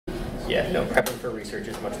Yeah, no, prepping for research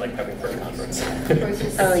is much like prepping for a conference.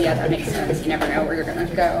 Oh yeah, that makes sense. You never know where you're going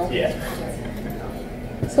to go. Yeah.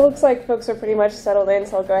 So it looks like folks are pretty much settled in,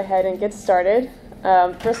 so I'll go ahead and get started.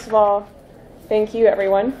 First of all, thank you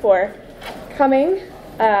everyone for coming.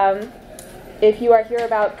 If you are here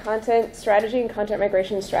about content strategy and content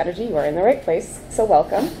migration strategy, you are in the right place, so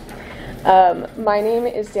welcome. My name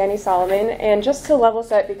is Dani Solomon, and just to level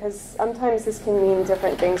set, because sometimes this can mean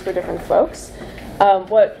different things for different folks,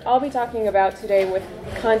 what I'll be talking about today with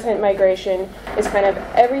content migration is kind of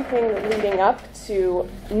everything leading up to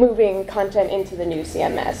moving content into the new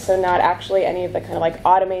CMS. So not actually any of the kind of like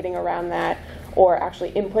automating around that or actually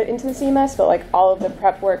input into the CMS, but like all of the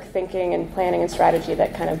prep work, thinking, and planning and strategy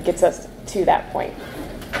that kind of gets us to that point.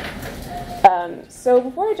 So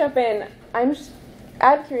before I jump in, I'm just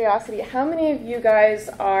out of curiosity, how many of you guys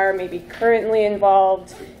are maybe currently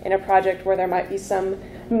involved in a project where there might be some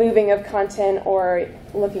moving of content or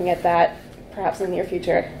looking at that perhaps in the near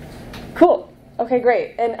future? Cool. Okay,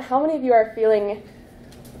 great. And how many of you are feeling,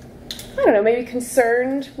 I don't know, maybe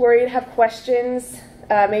concerned, worried, have questions,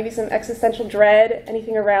 maybe some existential dread,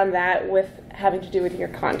 anything around that with having to do with your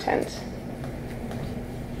content?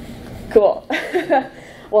 Cool.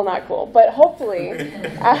 Well, not cool, but hopefully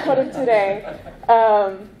out of today,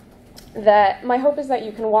 that my hope is that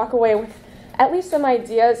you can walk away with at least some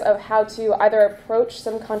ideas of how to either approach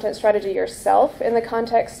some content strategy yourself in the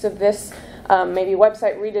context of this maybe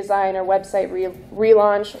website redesign or website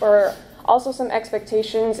relaunch, or also some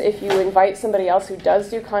expectations if you invite somebody else who does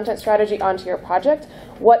do content strategy onto your project,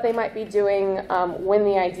 what they might be doing when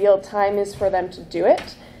the ideal time is for them to do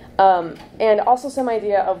it. And also some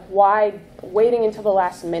idea of why waiting until the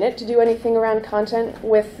last minute to do anything around content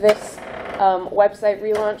with this website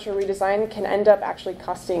relaunch or redesign can end up actually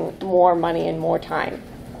costing more money and more time.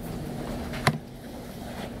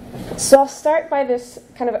 So I'll start by this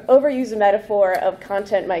kind of overused metaphor of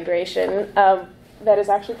content migration that is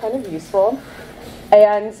actually kind of useful.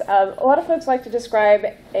 And a lot of folks like to describe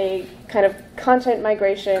a kind of content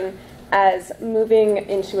migration as moving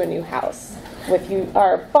into a new house. If you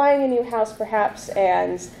are buying a new house perhaps,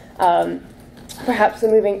 and perhaps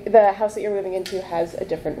the house that you're moving into has a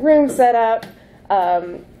different room set up,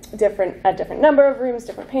 a different number of rooms,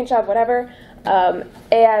 different paint job, whatever,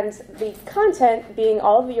 and the content being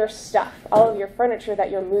all of your stuff, all of your furniture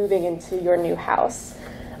that you're moving into your new house.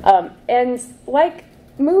 And like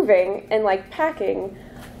moving and like packing,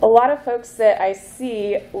 a lot of folks that I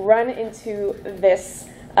see run into this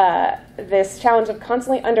challenge of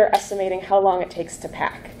constantly underestimating how long it takes to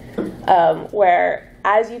pack, where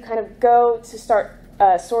as you kind of go to start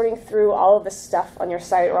sorting through all of the stuff on your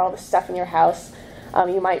site or all the stuff in your house,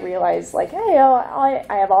 you might realize like, hey, I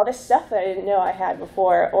have all this stuff that I didn't know I had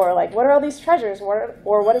before, or like, what are all these treasures, or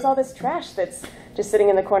what is all this trash that's just sitting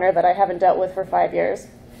in the corner that I haven't dealt with for 5 years?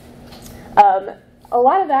 A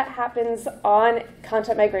lot of that happens on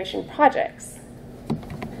content migration projects.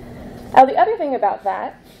 Now, the other thing about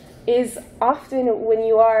that is often when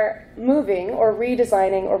you are moving or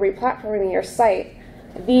redesigning or replatforming your site,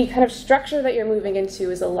 the kind of structure that you're moving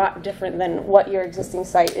into is a lot different than what your existing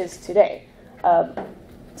site is today.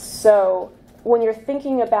 So when you're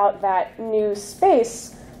thinking about that new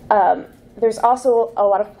space, there's also a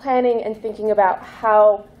lot of planning and thinking about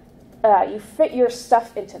how you fit your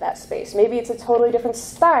stuff into that space. Maybe it's a totally different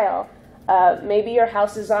style. Maybe your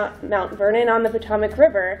house is on Mount Vernon on the Potomac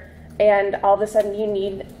River, and all of a sudden you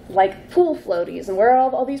need like pool floaties, and where are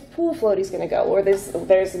all these pool floaties going to go? Or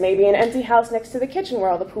there's maybe an empty house next to the kitchen where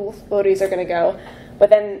all the pool floaties are going to go, but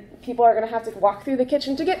then people are going to have to walk through the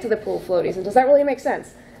kitchen to get to the pool floaties, and does that really make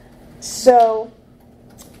sense? So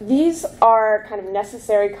these are kind of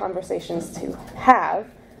necessary conversations to have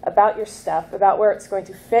about your stuff, about where it's going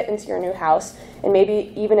to fit into your new house, and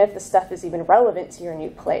maybe even if the stuff is even relevant to your new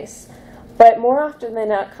place. But more often than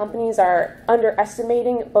not, companies are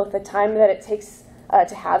underestimating both the time that it takes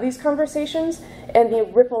to have these conversations and the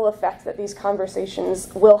ripple effect that these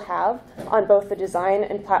conversations will have on both the design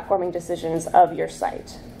and platforming decisions of your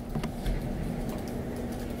site.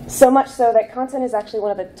 So much so that content is actually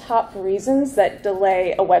one of the top reasons that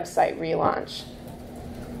delay a website relaunch.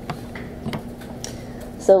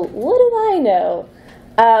 So what do I know?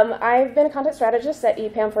 I've been a content strategist at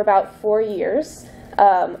EPAM for about 4 years.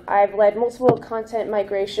 I've led multiple content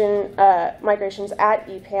migrations at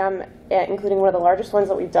EPAM, including one of the largest ones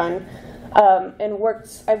that we've done, and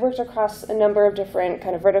I've worked across a number of different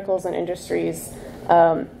kind of verticals and industries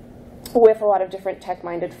with a lot of different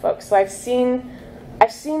tech-minded folks. So I've seen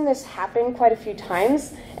this happen quite a few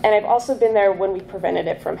times, and I've also been there when we prevented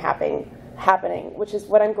it from happening, which is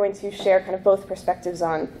what I'm going to share kind of both perspectives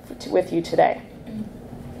on with you today.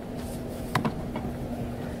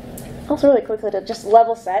 also really quickly to just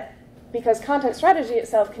level set, because content strategy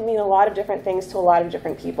itself can mean a lot of different things to a lot of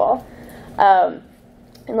different people.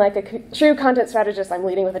 And like a true content strategist, I'm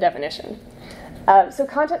leading with a definition. So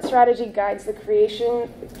content strategy guides the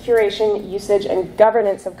creation, curation, usage, and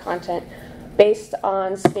governance of content based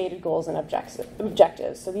on stated goals and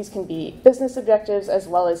objectives. So these can be business objectives as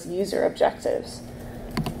well as user objectives.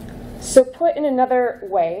 So put in another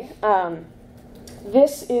way,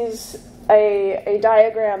 this is a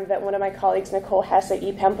diagram that one of my colleagues, Nicole Hess at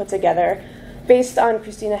EPAM, put together based on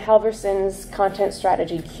Christina Halverson's content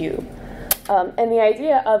strategy cube. And the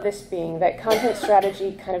idea of this being that content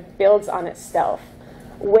strategy kind of builds on itself,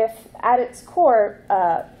 with, at its core,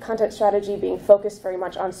 content strategy being focused very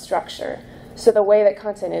much on structure. So the way that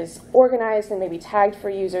content is organized and maybe tagged for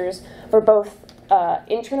users, for both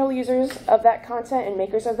internal users of that content and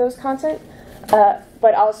makers of those content,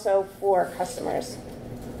 but also for customers.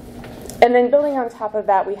 And then building on top of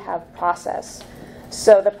that, we have process.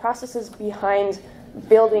 So the processes behind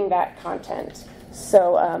building that content.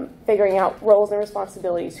 So figuring out roles and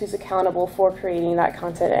responsibilities, who's accountable for creating that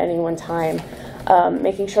content at any one time,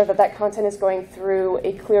 making sure that that content is going through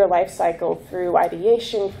a clear life cycle through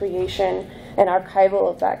ideation, creation, and archival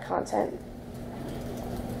of that content.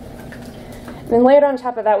 And then layered on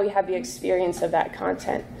top of that, we have the experience of that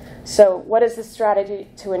content. So what is the strategy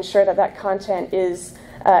to ensure that that content is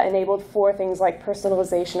enabled for things like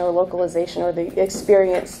personalization or localization, or the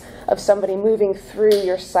experience of somebody moving through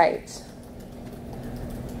your site?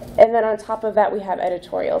 And then on top of that, we have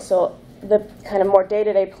editorial. So the kind of more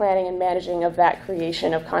day-to-day planning and managing of that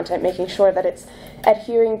creation of content, making sure that it's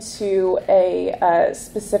adhering to a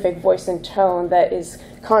specific voice and tone that is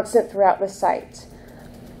constant throughout the site.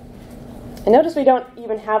 And notice we don't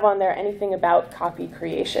even have on there anything about copy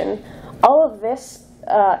creation. All of this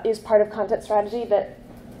is part of content strategy that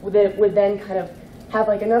would then kind of have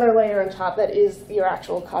like another layer on top that is your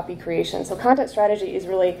actual copy creation. So content strategy is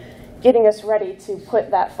really getting us ready to put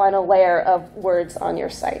that final layer of words on your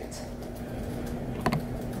site.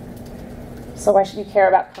 So why should you care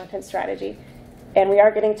about content strategy? And we are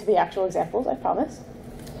getting to the actual examples, I promise.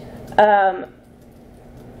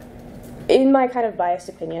 In my kind of biased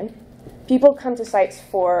opinion, people come to sites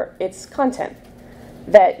for its content.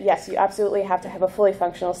 That yes, you absolutely have to have a fully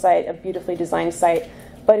functional site, a beautifully designed site,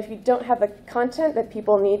 but if you don't have the content that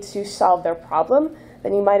people need to solve their problem,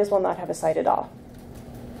 then you might as well not have a site at all.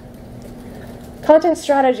 Content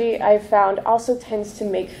strategy, I've found, also tends to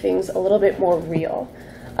make things a little bit more real,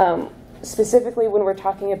 specifically when we're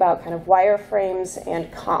talking about kind of wireframes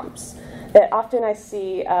and comps. That often I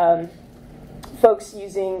see folks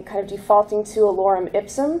using kind of defaulting to a lorem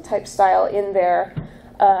ipsum type style in their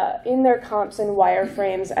comps and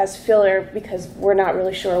wireframes as filler because we're not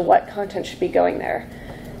really sure what content should be going there.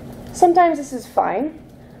 Sometimes this is fine.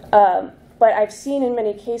 But I've seen in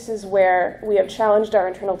many cases where we have challenged our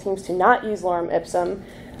internal teams to not use lorem ipsum,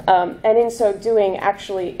 and in so doing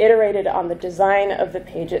actually iterated on the design of the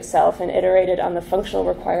page itself and iterated on the functional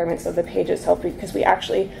requirements of the page itself, because we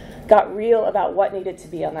actually got real about what needed to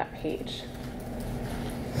be on that page.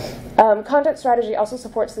 Content strategy also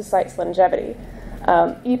supports the site's longevity.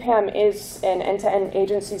 EPAM is an end-to-end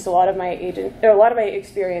agency, so a lot of my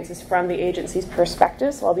experience is from the agency's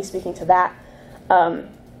perspective, so I'll be speaking to that.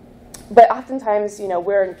 But oftentimes,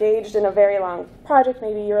 we're engaged in a very long project,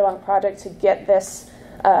 maybe year-long project, to get this,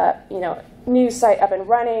 new site up and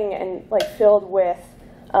running and filled with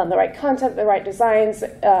the right content, the right designs,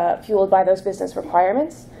 fueled by those business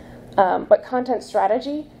requirements. But content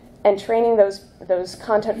strategy and training those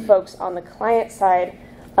content folks on the client side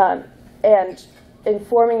and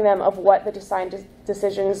informing them of what the design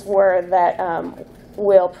decisions were that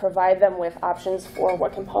will provide them with options for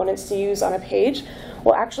what components to use on a page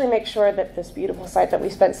will actually make sure that this beautiful site that we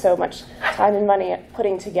spent so much time and money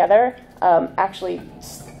putting together actually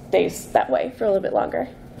stays that way for a little bit longer.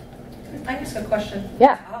 I ask a question.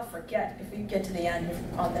 Yeah. I'll forget if we get to the end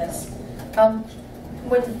on this.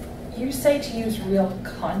 When you say to use real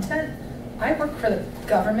content, I work for the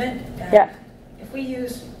government, and yeah. If we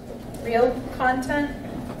use real content,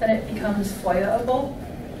 then it becomes FOIA-able.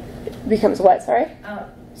 It becomes what, sorry?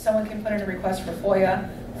 Someone can put in a request for FOIA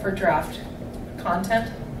for draft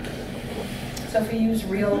content. So if we use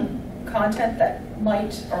real content that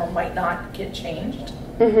might or might not get changed,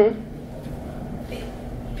 it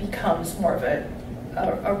becomes more of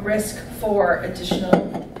a risk for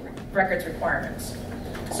additional records requirements.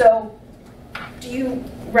 So do you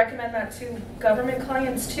recommend that to government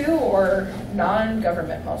clients too, or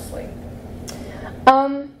non-government mostly?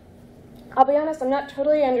 I'll be honest, I'm not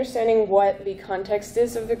totally understanding what the context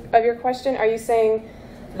is of your question. Are you saying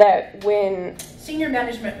that when Senior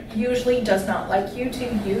management usually does not like you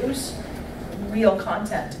to use real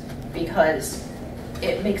content because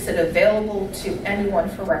it makes it available to anyone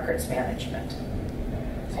for records management.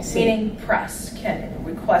 Meaning press can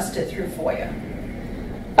request it through FOIA.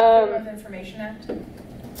 Freedom of Information Act.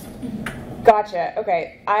 Gotcha.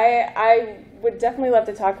 Okay. I would definitely love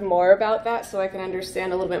to talk more about that so I can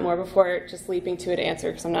understand a little bit more before just leaping to an answer,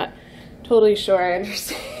 because I'm not totally sure I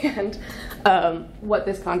understand what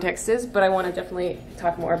this context is, but I want to definitely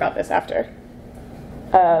talk more about this after.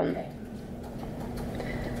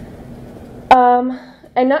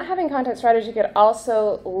 And not having content strategy could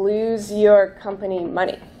also lose your company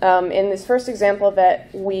money. In this first example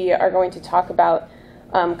that we are going to talk about,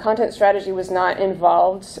 content strategy was not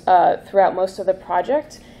involved throughout most of the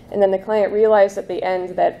project, and then the client realized at the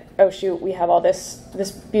end that, oh shoot, we have all this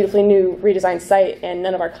beautifully new redesigned site and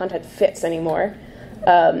none of our content fits anymore.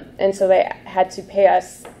 And so they had to pay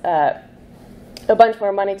us a bunch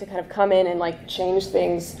more money to kind of come in and like change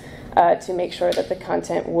things to make sure that the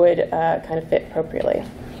content would kind of fit appropriately.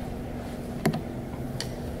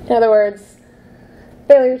 In other words,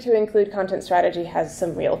 failure to include content strategy has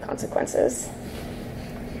some real consequences.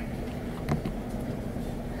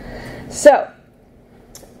 So,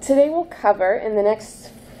 today we'll cover, in the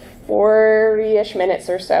next 40-ish minutes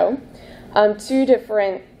or so, 2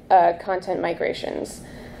 different content migrations.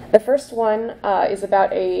 The first one is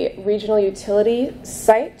about a regional utility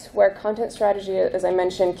site where content strategy, as I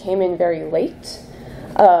mentioned, came in very late.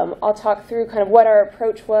 I'll talk through kind of what our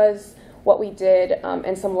approach was, what we did,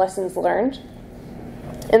 and some lessons learned.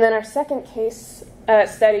 And then our second case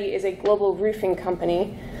study is a global roofing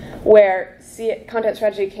company where content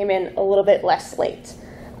strategy came in a little bit less late.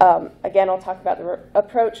 Again, I'll talk about the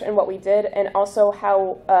approach and what we did, and also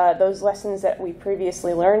how those lessons that we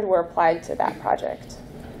previously learned were applied to that project.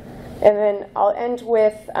 And then I'll end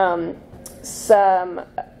with some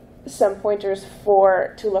pointers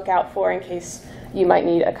to look out for in case you might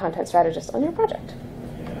need a content strategist on your project.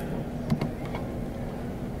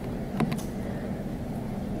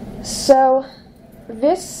 So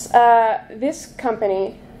this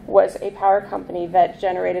company was a power company that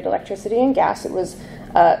generated electricity and gas. It was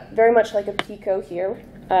very much like a PICO here,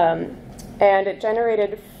 and it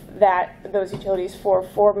generated those utilities for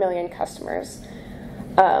 4 million customers.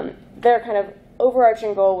 Their kind of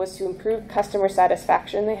overarching goal was to improve customer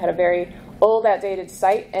satisfaction. They had a very old, outdated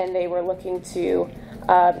site, and they were looking to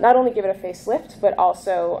not only give it a facelift, but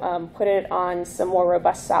also put it on some more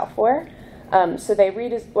robust software. So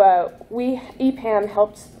we, EPAM,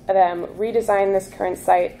 helped them redesign this current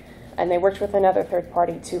site, and they worked with another third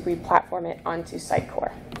party to re-platform it onto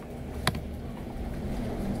Sitecore.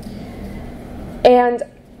 And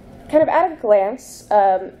kind of at a glance,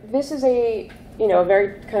 this is a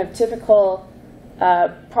very kind of typical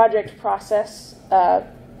project process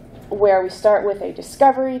where we start with a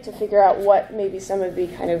discovery to figure out what maybe some of the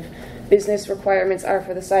kind of business requirements are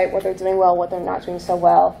for the site, what they're doing well, what they're not doing so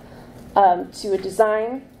well, to a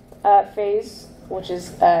design phase, which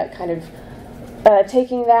is kind of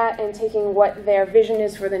taking that and taking what their vision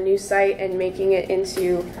is for the new site and making it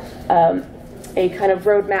into a kind of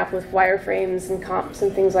roadmap with wireframes and comps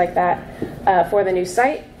and things like that for the new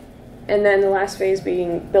site. And then the last phase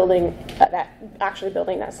being building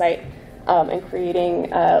that site and creating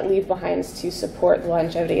leave behinds to support the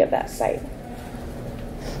longevity of that site.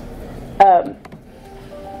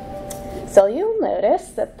 So you'll notice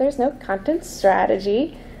that there's no content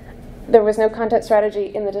strategy. There was no content strategy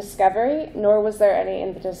in the discovery, nor was there any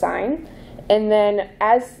in the design. And then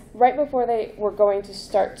right before they were going to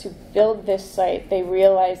start to build this site, they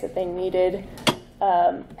realized that they needed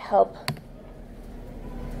help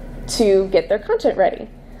to get their content ready.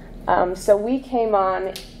 So we came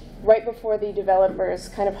on right before the developers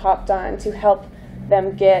kind of hopped on to help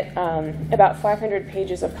them get about 500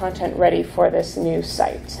 pages of content ready for this new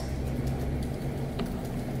site.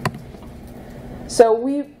 So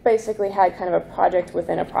we basically had kind of a project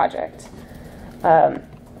within a project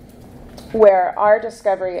where our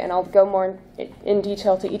discovery, and I'll go more in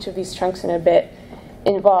detail to each of these chunks in a bit,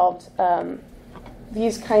 involved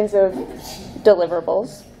these kinds of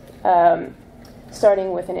deliverables,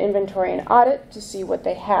 starting with an inventory and audit to see what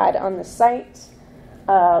they had on the site,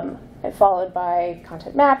 and followed by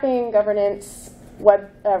content mapping, governance,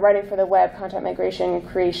 writing for the web, content migration,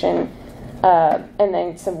 creation, and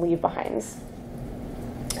then some leave behinds.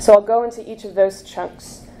 So I'll go into each of those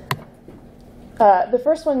chunks. The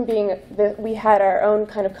first one being that we had our own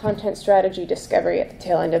kind of content strategy discovery at the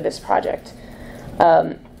tail end of this project.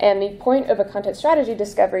 And the point of a content strategy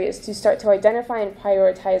discovery is to start to identify and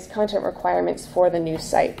prioritize content requirements for the new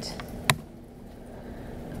site.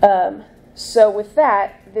 So with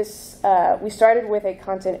that, we started with a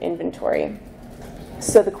content inventory.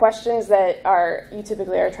 So the questions that you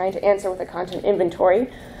typically are trying to answer with a content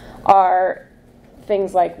inventory are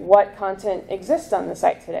things like what content exists on the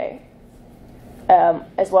site today,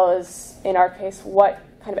 as well as, in our case, what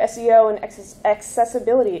kind of SEO and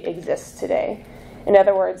accessibility exists today. In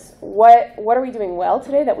other words, what are we doing well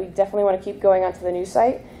today that we definitely want to keep going onto the new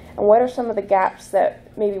site, and what are some of the gaps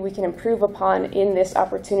that maybe we can improve upon in this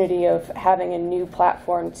opportunity of having a new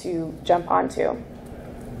platform to jump onto.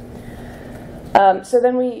 So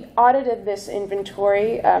then we audited this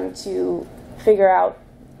inventory to figure out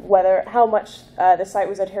how much the site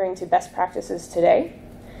was adhering to best practices today,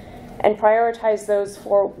 and prioritize those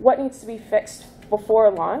for what needs to be fixed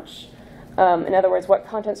before launch. In other words, what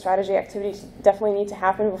content strategy activities definitely need to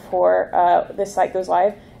happen before this site goes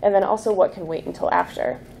live, and then also what can wait until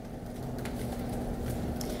after.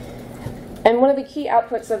 And one of the key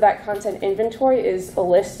outputs of that content inventory is a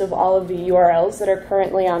list of all of the URLs that are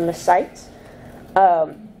currently on the site.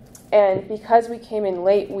 And because we came in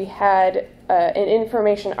late, we had an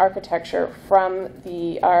information architecture from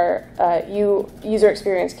our user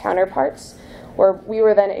experience counterparts, where we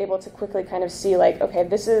were then able to quickly kind of see, like, okay,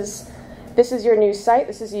 this is your new site,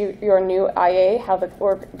 this is your new IA, how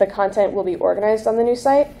the content will be organized on the new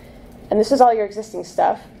site, and this is all your existing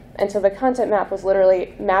stuff. And so the content map was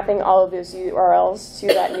literally mapping all of those URLs to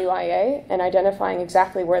that new IA and identifying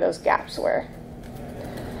exactly where those gaps were.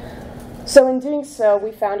 So in doing so,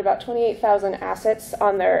 we found about 28,000 assets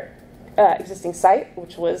on their existing site,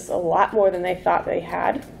 which was a lot more than they thought they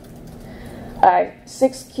had.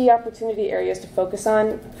 6 key opportunity areas to focus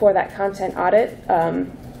on for that content audit,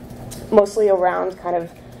 mostly around kind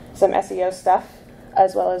of some SEO stuff,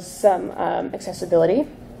 as well as some accessibility.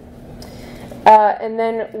 And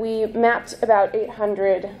then we mapped about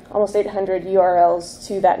almost 800 URLs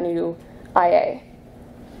to that new IA.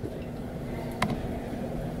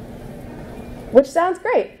 Which sounds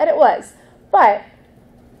great, and it was. But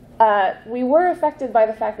we were affected by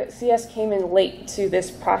the fact that CS came in late to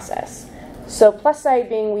this process. So plus side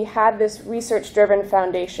being, we had this research-driven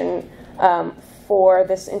foundation for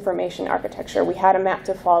this information architecture. We had a map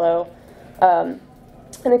to follow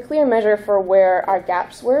and a clear measure for where our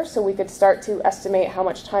gaps were, so we could start to estimate how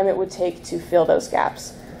much time it would take to fill those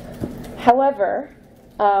gaps. However,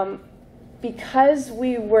 because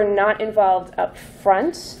we were not involved up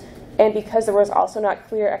front, and because there was also not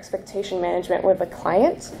clear expectation management with the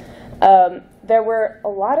client, there were a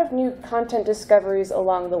lot of new content discoveries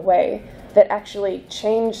along the way that actually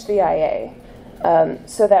changed the IA.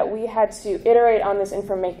 So that we had to iterate on this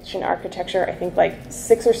information architecture, I think, like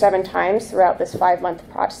 6 or 7 times throughout this 5-month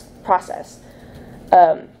process.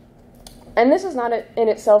 And this is not in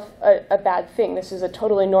itself a bad thing. This is a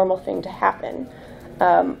totally normal thing to happen.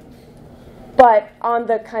 But on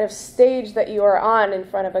the kind of stage that you are on in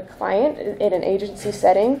front of a client in an agency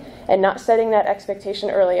setting, and not setting that expectation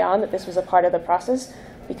early on that this was a part of the process,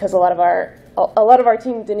 because a lot of our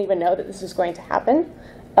team didn't even know that this was going to happen.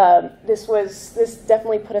 This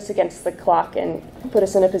definitely put us against the clock and put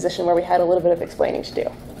us in a position where we had a little bit of explaining to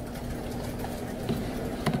do.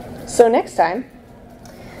 So next time,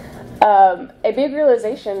 a big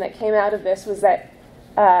realization that came out of this was that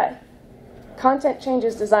content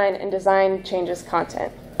changes design and design changes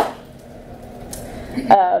content.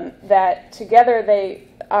 That together they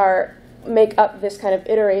make up this kind of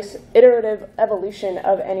iterative evolution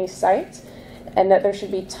of any site, and that there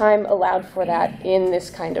should be time allowed for that in this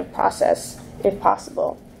kind of process, if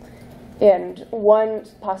possible. And one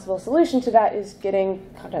possible solution to that is getting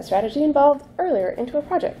content strategy involved earlier into a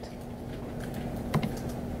project.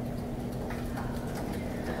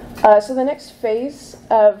 So the next phase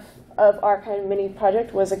of our kind of mini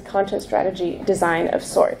project was a content strategy design of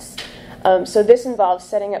sorts. So this involves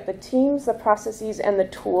setting up the teams, the processes, and the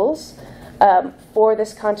tools for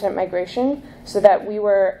this content migration, so that we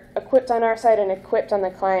were equipped on our side and equipped on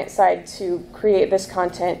the client side to create this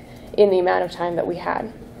content in the amount of time that we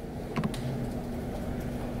had.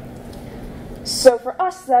 So for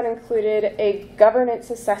us, that included a governance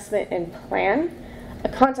assessment and plan, a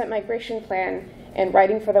content migration plan, and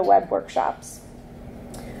writing for the web workshops.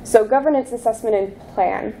 So governance assessment and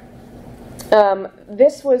plan.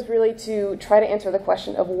 This was really to try to answer the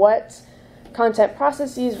question of what content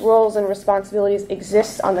processes, roles, and responsibilities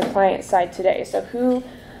exist on the client side today. So who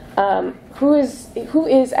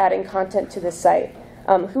is adding content to the site?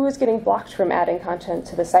 Who is getting blocked from adding content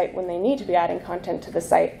to the site when they need to be adding content to the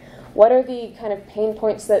site? What are the kind of pain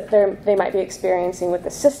points that they might be experiencing with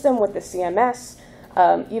the system, with the CMS,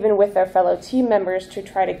 even with their fellow team members, to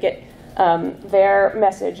try to get their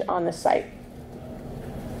message on the site?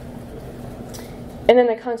 And then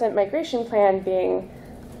the content migration plan being,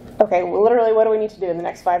 okay, well, literally what do we need to do in the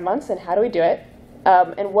next 5 months and how do we do it?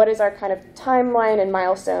 And what is our kind of timeline and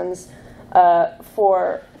milestones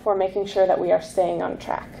for making sure that we are staying on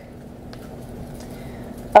track?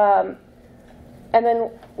 And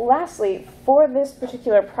then lastly, for this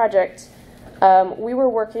particular project, we were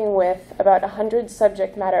working with about 100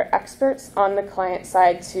 subject matter experts on the client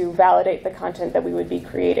side to validate the content that we would be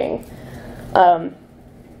creating.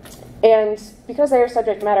 And because they are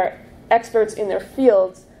subject matter experts in their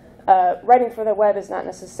fields, writing for the web is not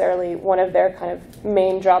necessarily one of their kind of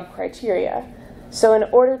main job criteria. So in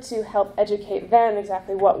order to help educate them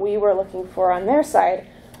exactly what we were looking for on their side,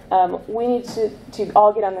 we need to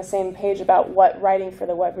all get on the same page about what writing for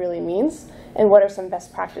the web really means and what are some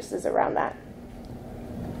best practices around that.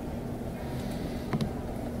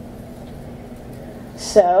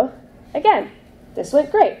 So again, this went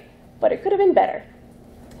great, but it could have been better.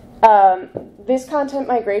 This content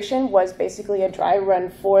migration was basically a dry run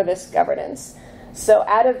for this governance. So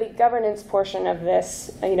out of the governance portion of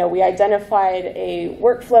this, we identified a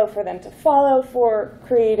workflow for them to follow for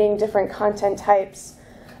creating different content types,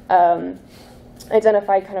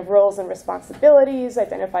 identified kind of roles and responsibilities,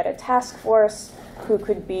 identified a task force who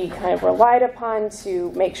could be kind of relied upon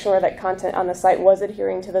to make sure that content on the site was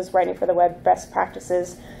adhering to those writing for the web best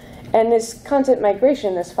practices. And this content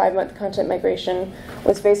migration, this 5-month content migration,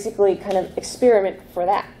 was basically kind of experiment for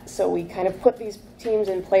that. So we kind of put these teams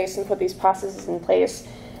in place and put these processes in place,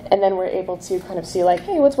 and then we're able to kind of see like,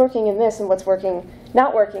 hey, what's working in this and what's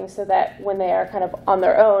not working, so that when they are kind of on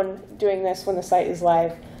their own doing this when the site is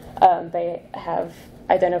live, they have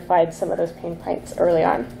identified some of those pain points early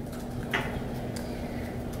on.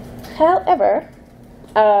 However,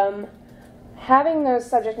 having those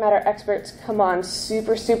subject matter experts come on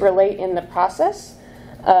super, super late in the process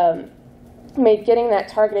made getting that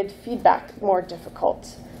targeted feedback more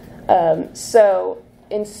difficult. So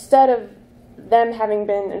instead of them having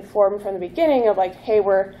been informed from the beginning of like, hey,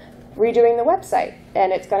 we're redoing the website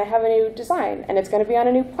and it's going to have a new design and it's going to be on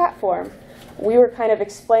a new platform, we were kind of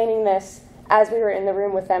explaining this as we were in the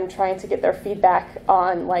room with them, trying to get their feedback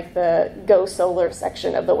on like the Go Solar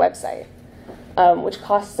section of the website, which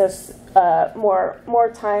costs us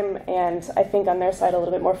more time and I think on their side a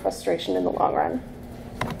little bit more frustration in the long run.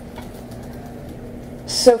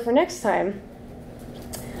 So for next time,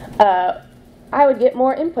 I would get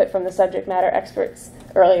more input from the subject matter experts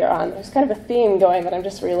earlier on. There's kind of a theme going that I'm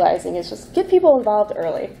just realizing is just get people involved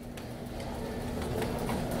early.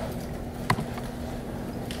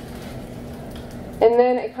 And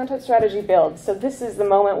then a content strategy build. So this is the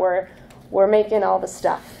moment where we're making all the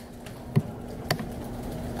stuff.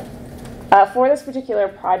 For this particular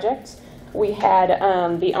project, we had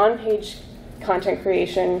the on-page content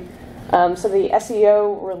creation, so the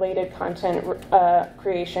SEO-related content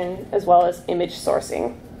creation, as well as image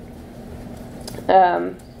sourcing.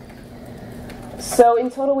 So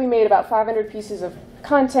in total, we made about 500 pieces of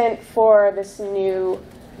content for this new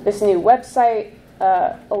website.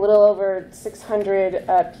 A little over 600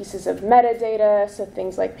 pieces of metadata, so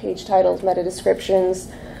things like page titles, meta descriptions,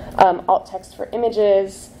 alt text for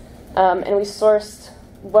images, and we sourced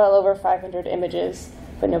well over 500 images,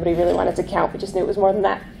 but nobody really wanted to count. We just knew it was more than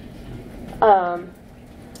that.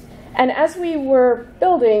 And as we were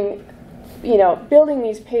building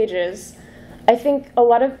these pages, I think a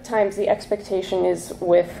lot of times the expectation is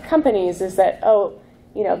with companies is that, oh,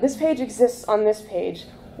 this page exists on this page.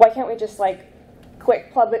 Why can't we just like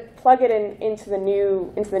quick plug it into the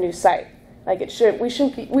new site? Like we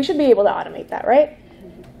should be able to automate that, right?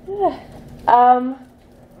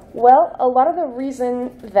 Well, a lot of the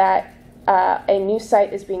reason that a new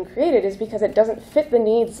site is being created is because it doesn't fit the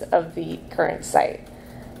needs of the current site.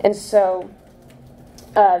 And so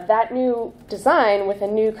that new design with a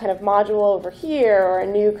new kind of module over here or a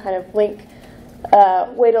new kind of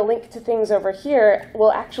way to link to things over here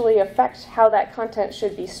will actually affect how that content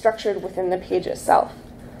should be structured within the page itself.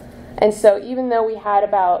 And so even though we had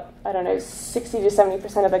about, 60 to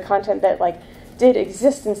 70% of the content that did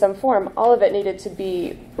exist in some form, all of it needed to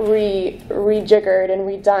be rejiggered and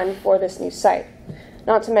redone for this new site.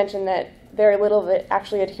 Not to mention that very little of it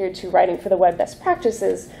actually adhered to writing for the web best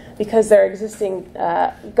practices because their existing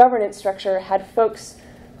governance structure had folks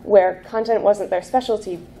where content wasn't their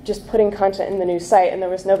specialty just putting content in the new site, and there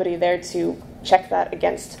was nobody there to check that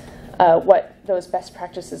against what those best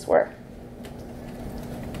practices were.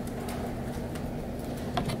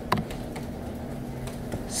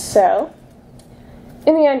 So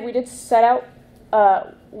in the end, we did set out,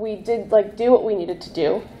 we did do what we needed to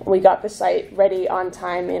do. We got the site ready on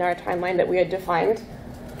time in our timeline that we had defined.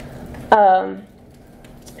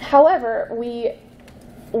 However, we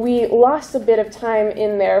we lost a bit of time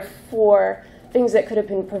in there for things that could have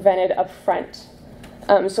been prevented up front.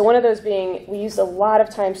 So one of those being, we used a lot of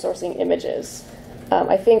time sourcing images.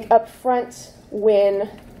 I think up front, when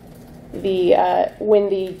the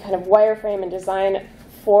kind of wireframe and design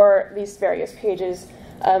for these various pages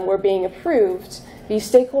were being approved, the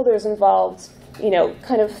stakeholders involved,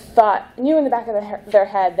 kind of knew in the back of their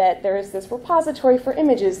head that there is this repository for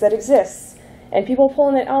images that exists, and people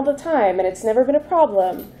pulling it all the time, and it's never been a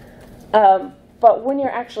problem. But when you're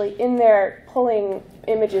actually in there pulling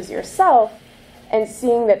images yourself and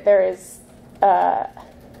seeing that there is,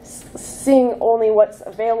 seeing only what's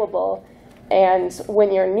available, and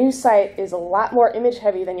when your new site is a lot more image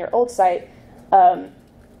heavy than your old site,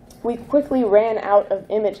 we quickly ran out of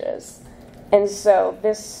images. And so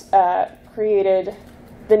this created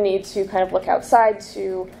the need to kind of look outside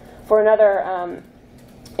for other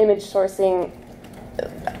image sourcing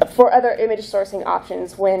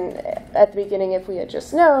options, when at the beginning, if we had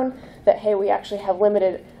just known that, hey, we actually have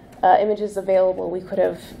limited images available, we could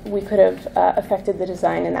have affected the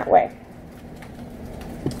design in that way.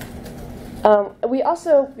 We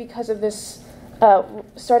also, because of this,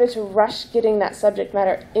 started to rush getting that subject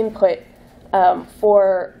matter input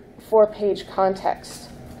for page context.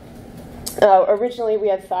 Originally, we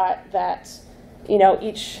had thought that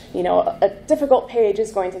a difficult page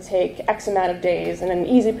is going to take X amount of days, and an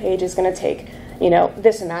easy page is going to take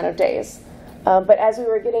this amount of days. But as we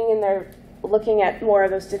were getting in there, looking at more of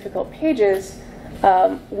those difficult pages,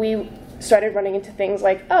 we started running into things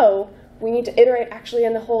like, oh, we need to iterate actually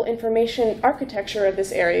on the whole information architecture of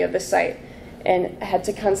this area of the site, and had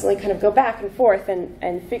to constantly kind of go back and forth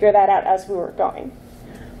and figure that out as we were going,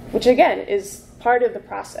 which again is part of the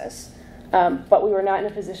process. But we were not in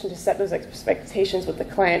a position to set those expectations with the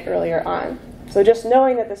client earlier on. So just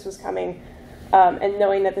knowing that this was coming, and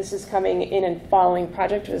knowing that this is coming in a following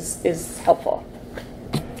project is helpful.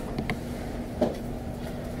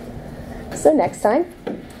 So next time,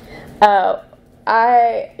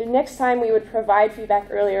 we would provide feedback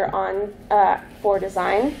earlier on for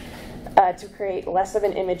design to create less of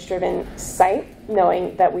an image-driven site,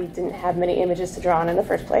 knowing that we didn't have many images to draw on in the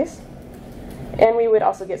first place. And we would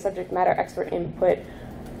also get subject matter expert input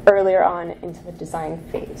earlier on into the design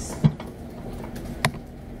phase.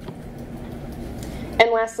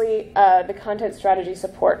 And lastly, the content strategy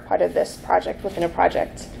support part of this project within a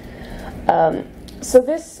project. So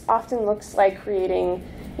this often looks like creating,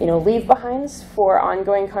 leave-behinds for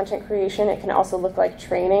ongoing content creation. It can also look like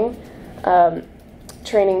training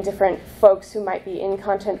different folks who might be in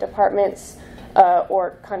content departments,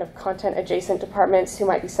 or kind of content-adjacent departments who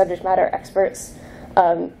might be subject matter experts,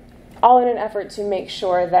 all in an effort to make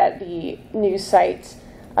sure that the new site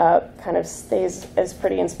kind of stays as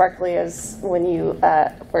pretty and sparkly as when you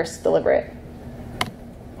first deliver it.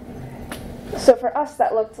 So for us,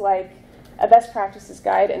 that looked like a best practices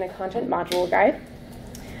guide and a content module guide.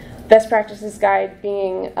 Best practices guide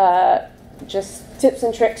being just tips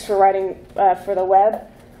and tricks for writing for the web,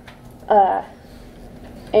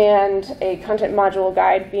 and a content module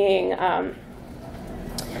guide being a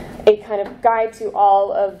kind of guide to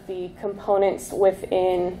all of the components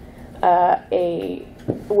within the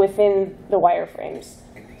wireframes.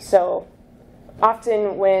 So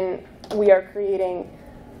often when we are creating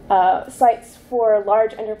sites for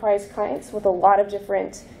large enterprise clients with a lot of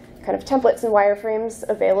different kind of templates and wireframes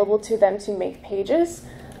available to them to make pages,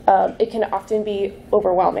 it can often be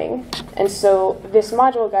overwhelming. And so this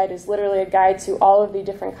module guide is literally a guide to all of the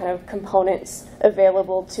different kind of components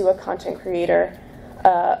available to a content creator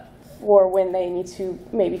for when they need to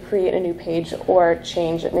maybe create a new page or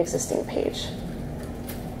change an existing page.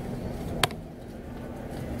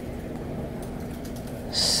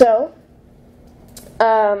 So,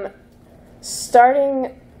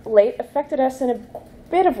 starting late affected us in a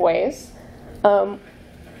bit of ways.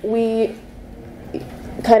 We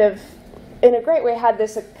kind of, in a great way, had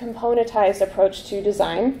this componentized approach to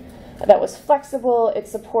design that was flexible. It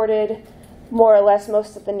supported more or less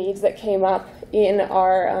most of the needs that came up in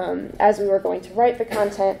our, as we were going to write the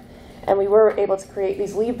content, and we were able to create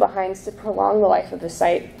these leave-behinds to prolong the life of the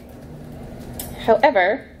site.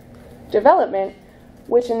 However, development,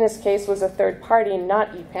 which in this case was a third party,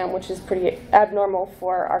 not EPAM, which is pretty abnormal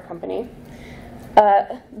for our company,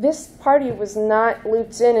 this party was not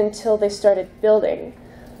looped in until they started building.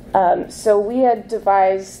 So we had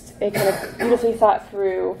devised a kind of beautifully thought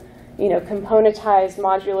through, componentized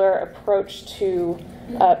modular approach to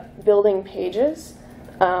building pages,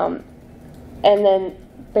 and then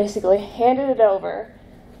basically handed it over.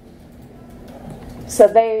 So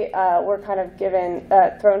they were kind of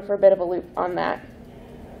thrown for a bit of a loop on that.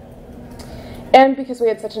 And because we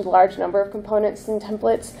had such a large number of components and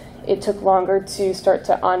templates, it took longer to start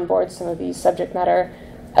to onboard some of these subject matter,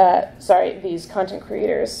 these content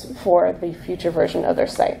creators for the future version of their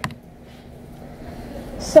site.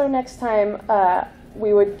 So next time,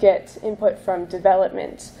 we would get input from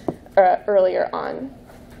development earlier on.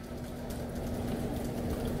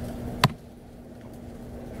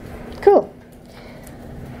 Cool.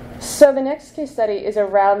 So the next case study is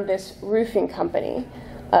around this roofing company.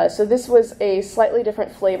 So this was a slightly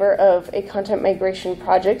different flavor of a content migration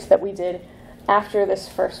project that we did after this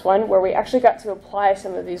first one, where we actually got to apply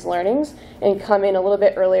some of these learnings and come in a little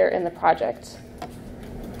bit earlier in the project.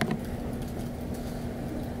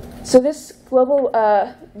 So this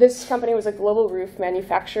company was a global roof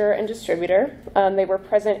manufacturer and distributor. They were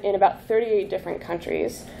present in about 38 different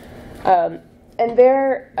countries. And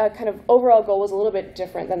their kind of overall goal was a little bit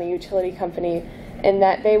different than the utility company in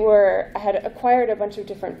that they had acquired a bunch of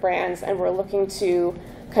different brands and were looking to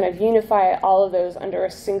kind of unify all of those under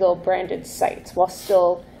a single branded site while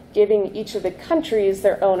still giving each of the countries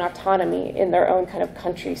their own autonomy in their own kind of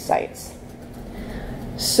country sites.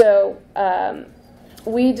 So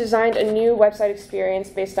we designed a new website experience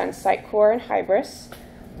based on Sitecore and Hybris,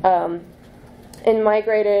 and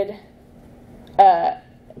migrated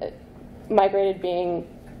being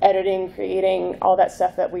editing, creating, all that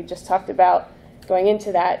stuff that we just talked about. Going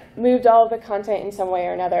into that, moved all of the content in some way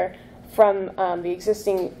or another from the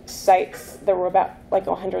existing sites, there were about like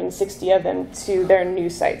 160 of them, to their new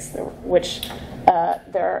sites, which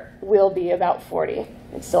there will be about 40.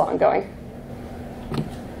 It's still ongoing.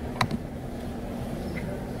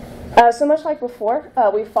 So much like before,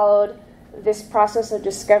 we followed this process of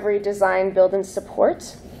discovery, design, build, and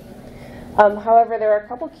support. However, there are a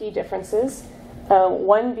couple key differences.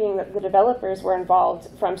 One being that the developers were involved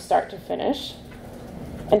from start to finish,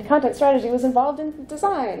 and content strategy was involved in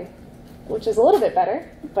design, which is a little bit better,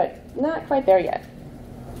 but not quite there yet.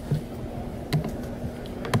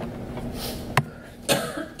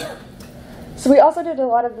 So we also did a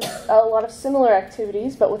lot of similar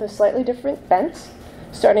activities, but with a slightly different bent,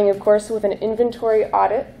 starting, of course, with an inventory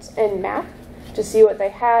audit and map to see what they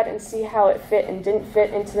had and see how it fit and didn't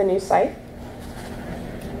fit into the new site.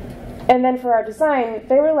 And then for our design,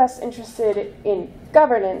 they were less interested in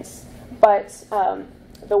governance, but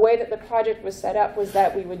the way that the project was set up was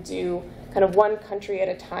that we would do kind of one country at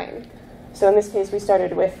a time. So in this case, we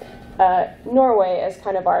started with Norway as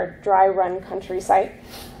kind of our dry run country site.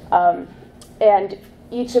 And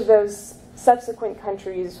each of those subsequent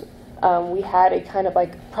countries, we had a kind of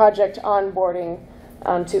like project onboarding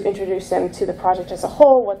to introduce them to the project as a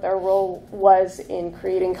whole, what their role was in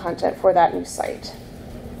creating content for that new site.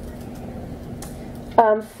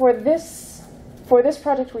 For this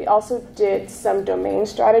project, we also did some domain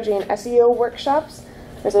strategy and SEO workshops.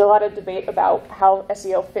 There's a lot of debate about how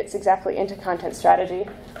SEO fits exactly into content strategy.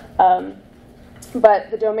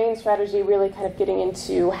 But the domain strategy really kind of getting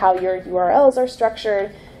into how your URLs are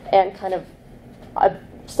structured, and kind of a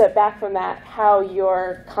step back from that, how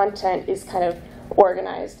your content is kind of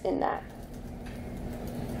organized in that.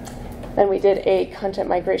 Then we did a content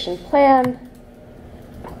migration plan,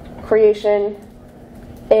 creation,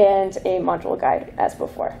 and a module guide as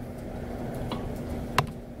before.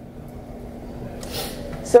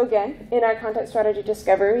 So again, in our content strategy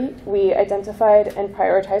discovery, we identified and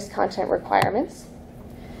prioritized content requirements.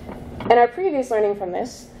 And our previous learning from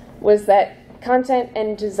this was that content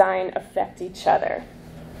and design affect each other.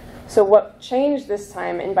 So what changed this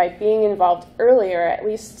time, and by being involved earlier, at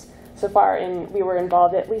least so far we were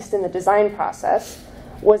involved at least in the design process,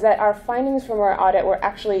 was that our findings from our audit were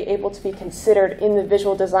actually able to be considered in the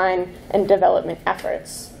visual design and development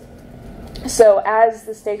efforts. So as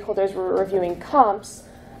the stakeholders were reviewing comps,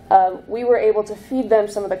 we were able to feed them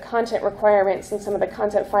some of the content requirements and some of the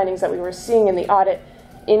content findings that we were seeing in the audit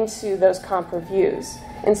into those comp reviews.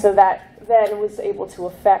 And so that then was able to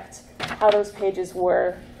affect how those pages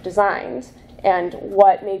were designed and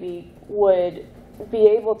what maybe would be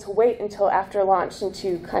able to wait until after launch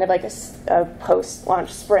into kind of like a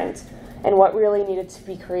post-launch sprint, and what really needed to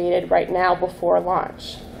be created right now before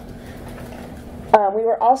launch. We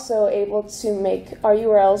were also able to make our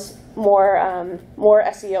URLs more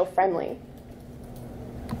SEO friendly.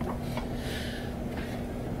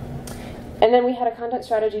 And then we had a content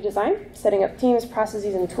strategy design, setting up teams,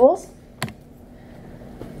 processes, and tools.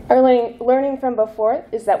 Our learning from before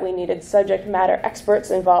is that we needed subject matter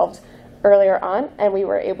experts involved earlier on, and we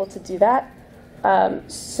were able to do that.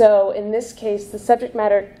 So in this case, the subject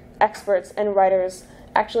matter experts and writers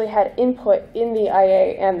actually had input in the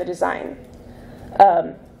IA and the design.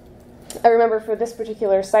 I remember for this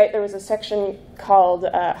particular site, there was a section called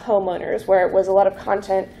homeowners, where it was a lot of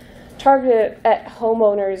content targeted at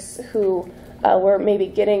homeowners who were maybe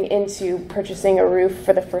getting into purchasing a roof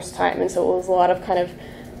for the first time. And so it was a lot of kind of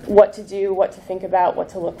what to do, what to think about, what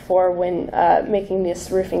to look for when making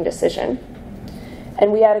this roofing decision.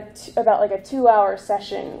 And we had about like a 2-hour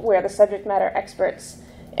session where the subject matter experts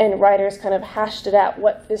and writers kind of hashed it out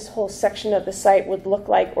what this whole section of the site would look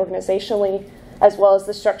like organizationally, as well as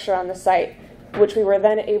the structure on the site, which we were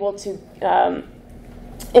then able to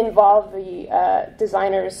involve the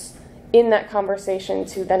designers in that conversation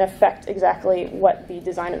to then affect exactly what the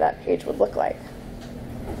design of that page would look like.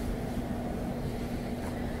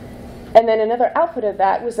 And then another output of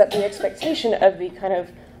that was that the expectation of the kind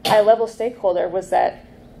of high-level stakeholder was that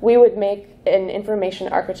we would make an information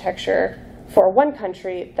architecture for one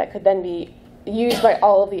country that could then be used by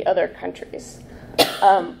all of the other countries.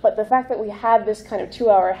 But the fact that we had this kind of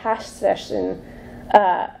 2-hour hash session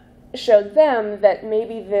showed them that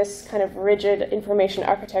maybe this kind of rigid information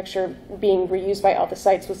architecture being reused by all the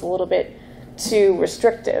sites was a little bit too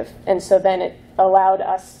restrictive. And so then it allowed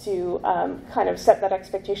us to kind of set that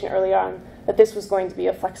expectation early on that this was going to be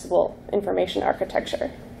a flexible information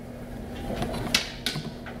architecture.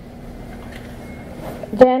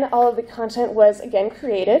 Then all of the content was again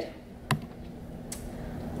created.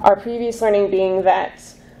 Our previous learning being that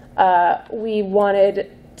we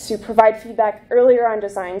wanted to provide feedback earlier on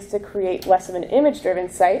designs to create less of an image-driven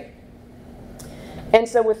site. And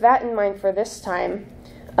so with that in mind for this time,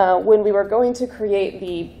 when we were going to create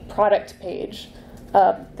the product page,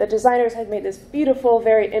 the designers had made this beautiful,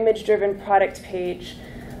 very image-driven product page.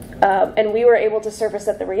 And we were able to surface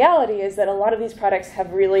that the reality is that a lot of these products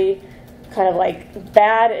have really kind of like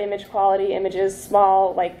bad image quality, images,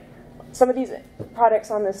 small, like some of these products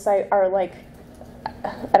on this site are like,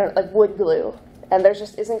 I don't know, like wood glue. And there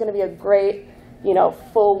just isn't going to be a great, you know,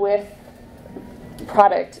 full width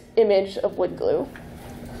product image of wood glue.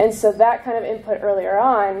 And so that kind of input earlier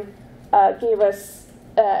on gave us,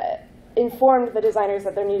 informed the designers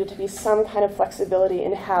that there needed to be some kind of flexibility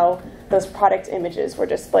in how those product images were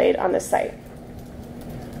displayed on the site.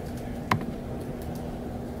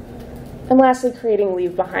 And lastly, creating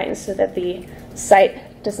leave behind so that the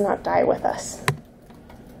site does not die with us.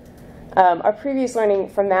 Our previous learning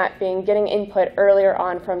from that being getting input earlier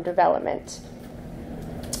on from development.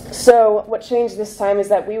 So what changed this time is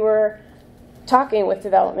that we were talking with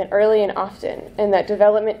development early and often, and that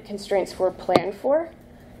development constraints were planned for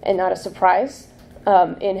and not a surprise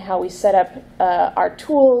in how we set up our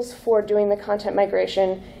tools for doing the content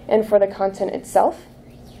migration and for the content itself.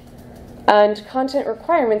 And content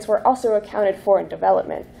requirements were also accounted for in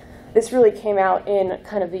development. This really came out in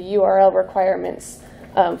kind of the URL requirements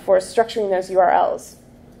for structuring those URLs.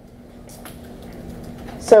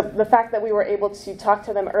 So the fact that we were able to talk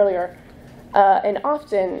to them earlier and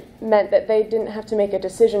often meant that they didn't have to make a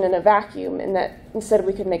decision in a vacuum, and that instead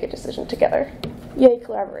we could make a decision together. Yay,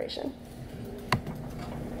 collaboration.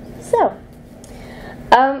 So,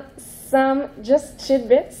 some just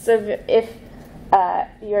tidbits of if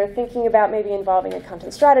you're thinking about maybe involving a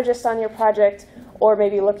content strategist on your project, or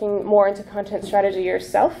maybe looking more into content strategy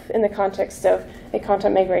yourself in the context of a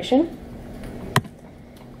content migration.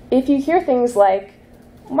 If you hear things like,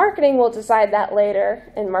 marketing will decide that later,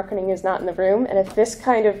 and marketing is not in the room, and if this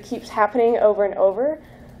kind of keeps happening over and over,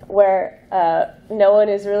 where no one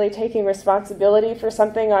is really taking responsibility for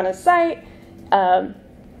something on a site,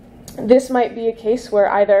 this might be a case where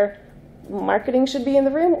either marketing should be in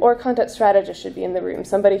the room or content strategist should be in the room,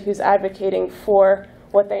 somebody who's advocating for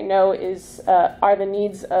what they know is are the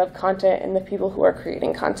needs of content and the people who are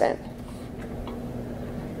creating content.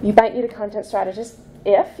 You might need a content strategist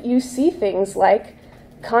if you see things like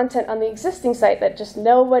content on the existing site that just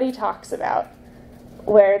nobody talks about,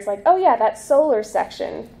 where it's like, oh yeah, that solar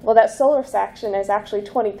section. Well, that solar section is actually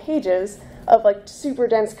 20 pages of like super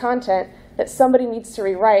dense content that somebody needs to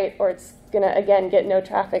rewrite, or it's gonna again get no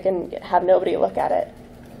traffic and have nobody look at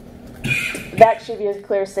it. That should be a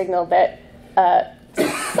clear signal that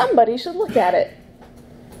somebody should look at it.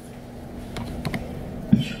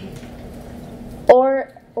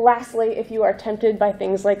 Or lastly, if you are tempted by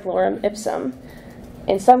things like lorem ipsum.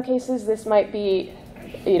 In some cases, this might be,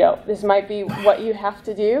 this might be what you have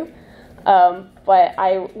to do, but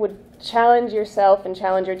I would challenge yourself and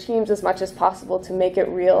challenge your teams as much as possible to make it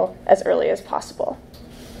real as early as possible.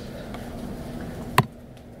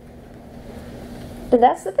 And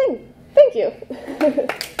that's the thing. Thank you.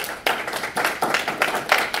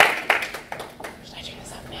 Should I turn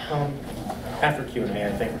this up now? After Q&A,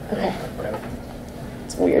 I think. Okay. Whatever.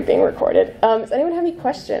 It's weird being recorded. Does anyone have any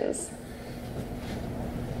questions?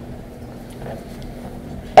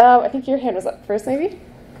 I think your hand was up first, maybe?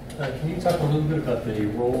 Can you talk a little bit about the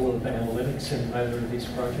role of analytics in either of these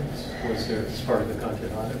projects? Was there, as part of the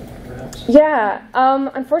content audit, perhaps? Yeah,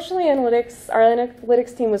 unfortunately, our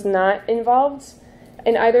analytics team was not involved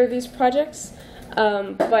in either of these projects,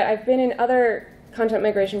 but I've been in other content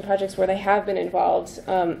migration projects where they have been involved,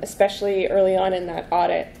 especially early on in that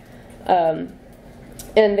audit.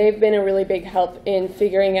 And they've been a really big help in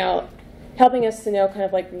helping us to know kind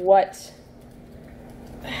of like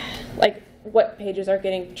what pages are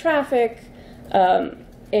getting traffic,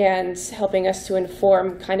 and helping us to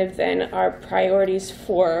inform kind of then our priorities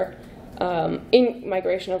for in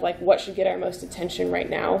migration of like what should get our most attention right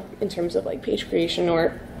now in terms of like page creation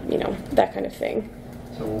or, you know, that kind of thing.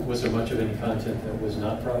 So was there much of any content that was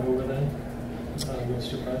not brought over then, those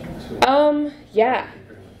two projects? Or? Yeah.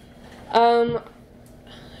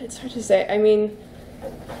 It's hard to say. I mean,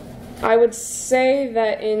 I would say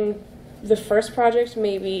that in the first project,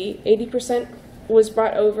 maybe 80% was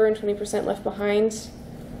brought over and 20% left behind.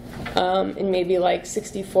 And maybe like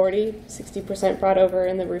 60-40, 60% brought over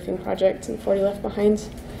in the roofing project and 40 left behind.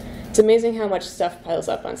 It's amazing how much stuff piles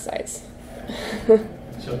up on sites.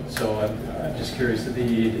 So I'm just curious,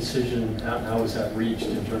 the decision, how was that reached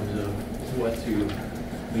in terms of what to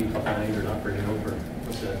leave behind or not bring it over?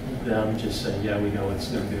 Was it them just saying, yeah, we know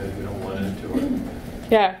it's no good, we don't want it, or?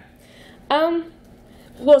 Yeah.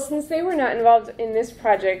 Well, since they were not involved in this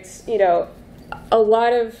project, you know, a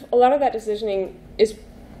lot of that decisioning is,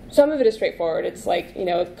 some of it is straightforward. It's like, you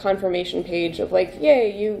know, a confirmation page of like,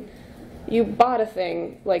 yay, you bought a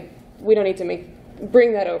thing. Like, we don't need to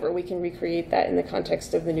bring that over. We can recreate that in the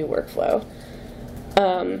context of the new workflow.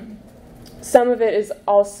 Some of it is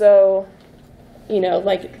also, you know,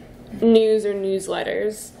 like news or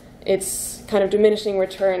newsletters. It's kind of diminishing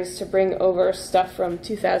returns to bring over stuff from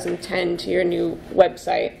 2010 to your new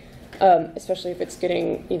website, especially if it's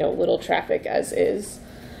getting, you know, little traffic as is.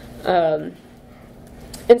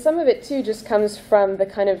 And some of it, too, just comes from the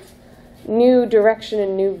kind of new direction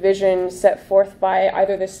and new vision set forth by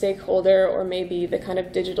either the stakeholder or maybe the kind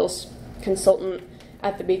of digital consultant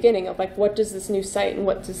at the beginning of, like, what does this new site and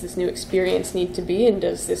what does this new experience need to be, and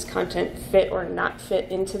does this content fit or not fit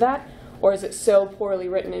into that? Or is it so poorly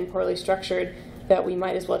written and poorly structured that we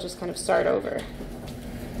might as well just kind of start over?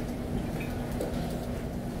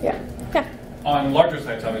 Yeah. On larger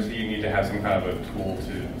sites, obviously, you need to have some kind of a tool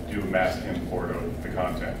to do a mass import of the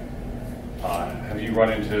content. Have you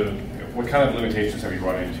run into, what kind of limitations have you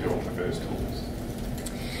run into with those tools?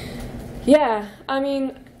 Yeah, I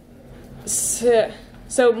mean, so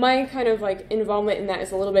my kind of like involvement in that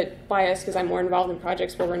is a little bit biased because I'm more involved in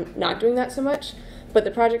projects where we're not doing that so much. But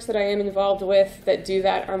the projects that I am involved with that do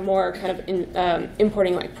that are more kind of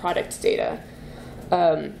importing like product data.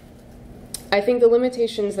 I think the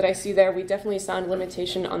limitations that I see there, we definitely saw a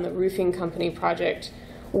limitation on the roofing company project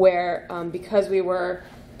where because we were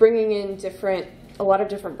bringing in a lot of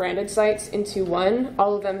different branded sites into one,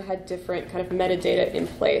 all of them had different kind of metadata in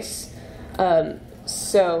place.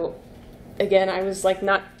 So again, I was like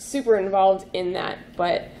not super involved in that,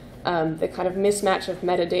 but the kind of mismatch of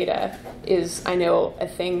metadata is, I know, a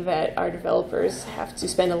thing that our developers have to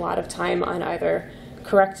spend a lot of time on either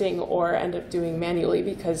correcting or end up doing manually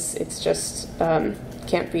because it's just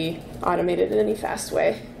can't be automated in any fast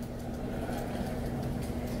way.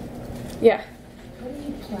 Yeah? How do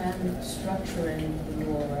you plan structuring the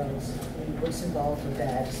URLs and what's involved with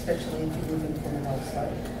that, especially if you're moving from an old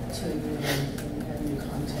site to new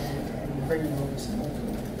content and you're bringing over some old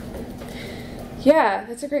content? Yeah,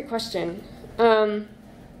 that's a great question.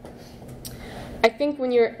 I think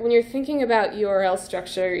when you're thinking about URL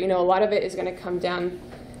structure, you know, a lot of it is going to come down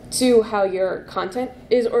to how your content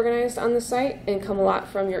is organized on the site and come a lot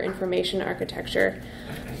from your information architecture.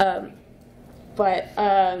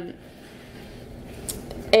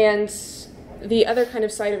 And the other kind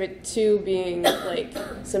of side of it too being like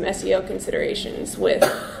some SEO considerations with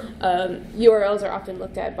URLs are often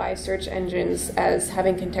looked at by search engines as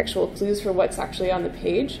having contextual clues for what's actually on the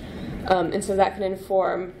page. And so that can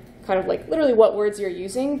inform kind of like literally what words you're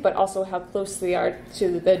using, but also how close they are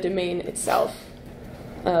to the domain itself.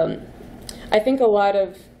 I think a lot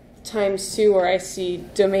of times too where I see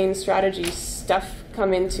domain strategy stuff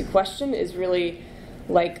come into question is really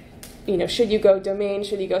like, you know, should you go domain,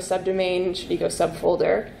 should you go subdomain, should you go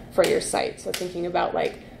subfolder for your site? So thinking about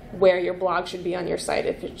like where your blog should be on your site,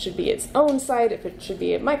 if it should be its own site, if it should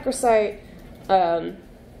be a microsite, and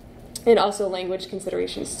also language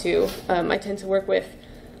considerations too. I tend to work with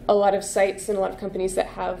a lot of sites and a lot of companies that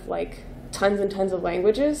have like tons and tons of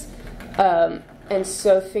languages. And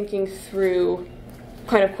so thinking through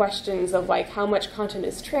kind of questions of like how much content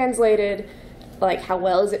is translated, like how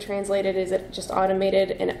well is it translated? Is it just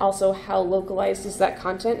automated? And also how localized is that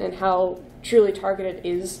content, and how truly targeted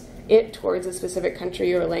is it towards a specific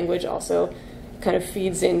country or language also kind of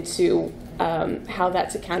feeds into how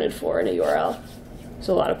that's accounted for in a URL.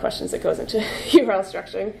 So a lot of questions that goes into URL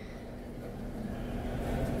structuring.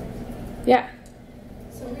 Yeah.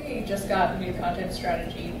 So we just got new content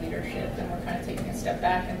strategy leadership, and we're kind of taking a step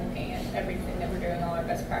back and looking at everything that we're doing, all our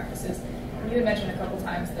best practices. You had mentioned a couple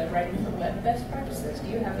times the writing for web best practices. Do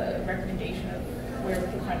you have a recommendation of where we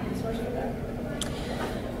can find resources for that?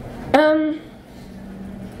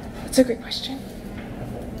 That's a great question.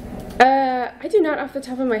 I do not off the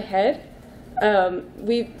top of my head.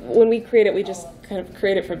 When we create it, we just kind of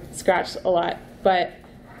create it from scratch a lot. But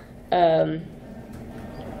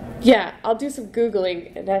yeah, I'll do some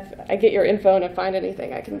Googling, and if I get your info and I find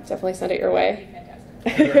anything, I can definitely send it your way.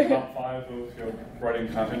 Is there a top 5 of writing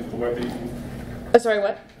content for the web that you can? Sorry,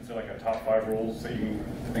 what? Is there like a top 5 rules that you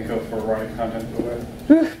can think of for writing content for the web?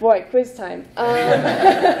 Oof, boy, quiz time.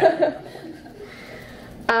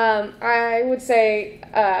 I would say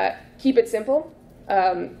keep it simple,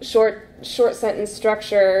 short sentence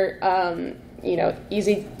structure.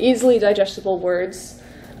 Easily digestible words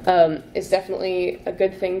is definitely a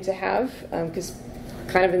good thing to have, because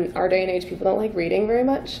kind of in our day and age, people don't like reading very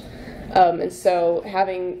much. And so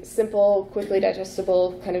having simple, quickly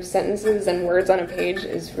digestible kind of sentences and words on a page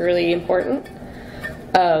is really important.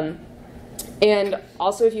 And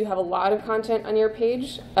also, if you have a lot of content on your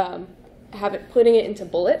page, putting it into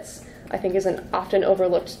bullets, I think, is an often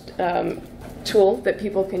overlooked tool that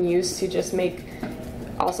people can use to just make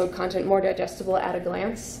also content more digestible at a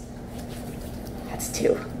glance. That's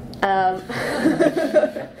 2.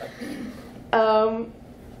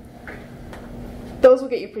 Those will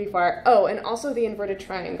get you pretty far. Oh, and also the inverted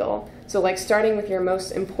triangle. So like starting with your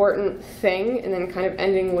most important thing and then kind of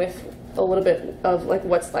ending with a little bit of like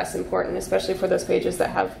what's less important, especially for those pages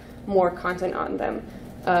that have more content on them,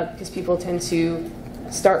 because people tend to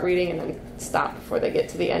start reading and then stop before they get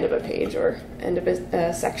to the end of a page or end of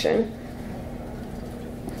a section.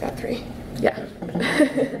 I got 3. Yeah.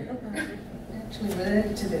 Actually,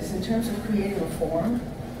 related to this, in terms of creating a form,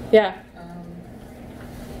 yeah.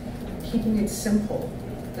 Keeping it simple,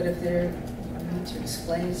 but if there need to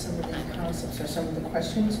explain some of the concepts or some of the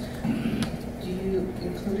questions, do you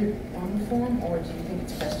include it on the form, or do you think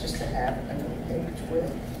it's best just to have a page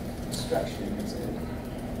with instructions?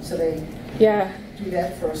 So they do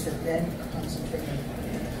that first and then concentrate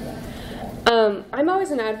on I'm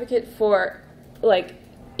always an advocate for like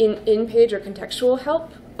in-page or contextual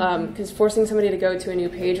help, because forcing somebody to go to a new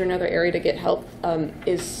page or another area to get help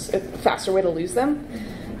is a faster way to lose them.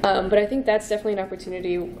 But I think that's definitely an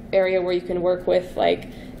opportunity area where you can work with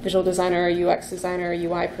like visual designer, a UX designer, a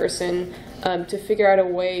UI person, to figure out a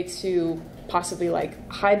way to possibly like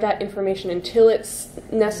hide that information until it's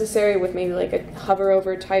necessary with maybe like a hover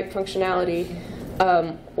over type functionality,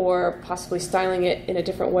 or possibly styling it in a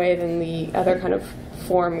different way than the other kind of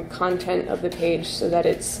form content of the page so that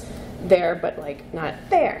it's there but like not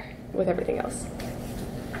there with everything else.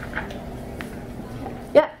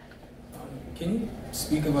 Yeah. Can you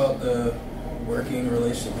speak about the working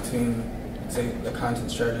relationship between, say, the content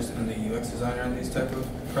strategist and the UX designer on these type of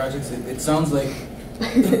projects? It sounds like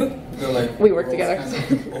they're like we work together. Kind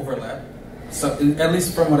of overlap. So, at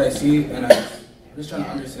least from what I see, and I'm just trying to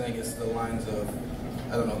understand, I guess, the lines of,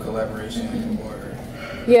 I don't know, collaboration or.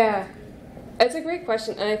 Yeah, it's a great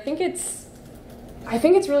question, and I think it's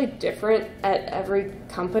really different at every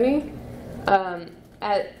company. I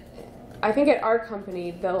think at our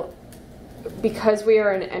company, because we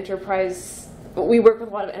are an enterprise, we work with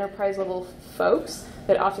a lot of enterprise level folks,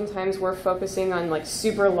 that oftentimes we're focusing on like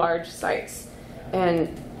super large sites.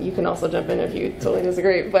 And you can also jump in if you totally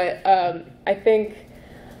disagree. But I think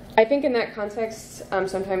in that context,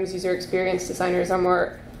 sometimes user experience designers are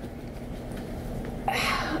more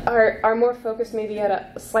focused maybe at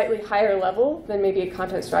a slightly higher level than maybe a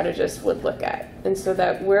content strategist would look at. And so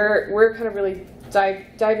that we're kind of really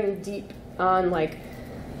diving deep on like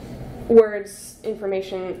words,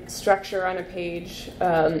 information, structure on a page,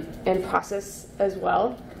 and process as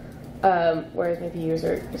well. Whereas maybe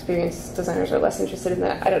user experience designers are less interested in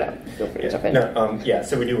that. I don't know. Feel free to jump in. No,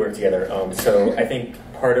 so we do work together. So I think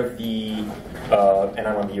part of the, and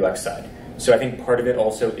I'm on the UX side, so I think part of it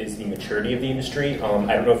also is the maturity of the industry. I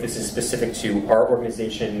don't know if this is specific to our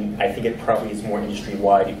organization. I think it probably is more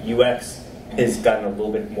industry-wide. UX has gotten a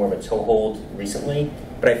little bit more of a toehold recently.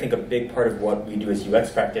 But I think a big part of what we do as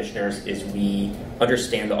UX practitioners is we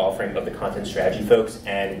understand the offering of the content strategy folks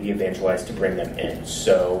and we evangelize to bring them in.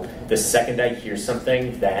 So the second I hear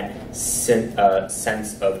something, that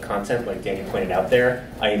sense of content, like Dani pointed out there,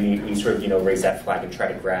 I immediately sort of raise that flag and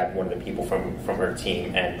try to grab one of the people from our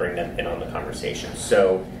team and bring them in on the conversation.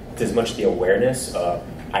 So it's as much the awareness of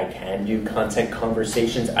I can do content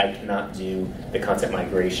conversations, I cannot do the content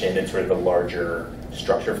migration and sort of the larger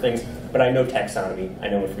structure of things. But I know taxonomy, I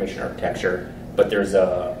know information architecture, but there's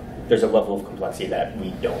a level of complexity that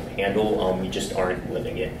we don't handle. We just aren't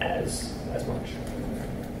living it as much.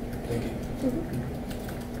 Thank you.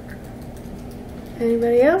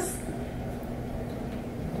 Anybody else?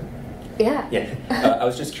 Yeah. Yeah. I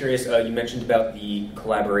was just curious, you mentioned about the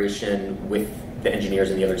collaboration with the engineers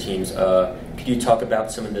and the other teams. Could you talk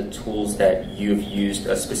about some of the tools that you've used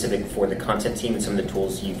specific for the content team and some of the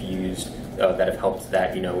tools you've used that have helped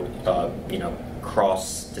that,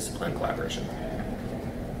 cross-discipline collaboration?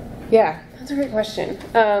 Yeah, that's a great question.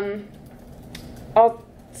 I'll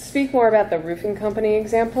speak more about the roofing company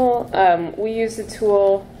example. We use a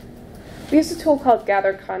tool called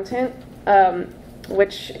Gather Content,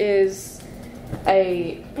 which is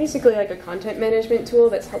basically like a content management tool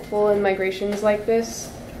that's helpful in migrations like this,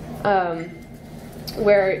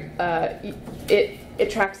 where it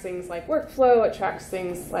tracks things like workflow, it tracks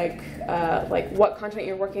things like what content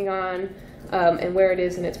you're working on, and where it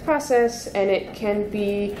is in its process, and it can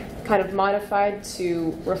be kind of modified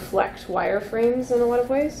to reflect wireframes in a lot of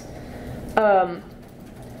ways.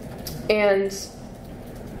 And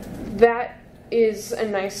that is a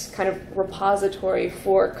nice kind of repository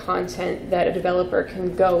for content that a developer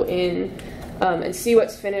can go in and see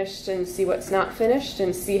what's finished and see what's not finished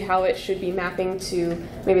and see how it should be mapping to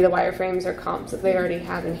maybe the wireframes or comps that they already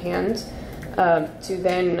have in hand to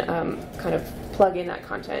then kind of plug in that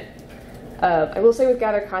content. I will say with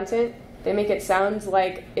Gather Content, they make it sound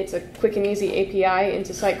like it's a quick and easy API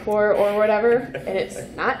into Sitecore or whatever, and it's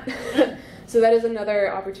not. So that is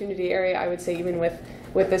another opportunity area, I would say, even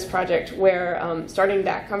with this project, where starting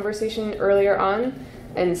that conversation earlier on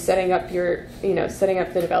and setting up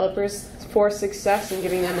the developers for success and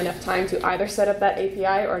giving them enough time to either set up that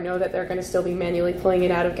API or know that they're going to still be manually pulling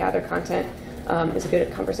it out of Gather Content is a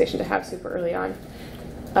good conversation to have super early on.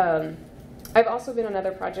 I've also been on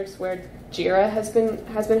other projects where Jira has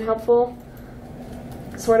been helpful,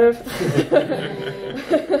 sort of.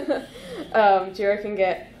 Jira can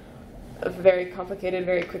get very complicated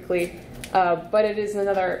very quickly, but it is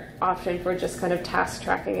another option for just kind of task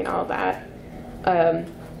tracking and all that.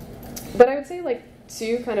 But I would say,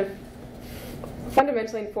 kind of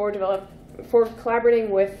fundamentally for collaborating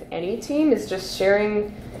with any team is just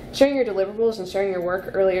sharing your deliverables and sharing your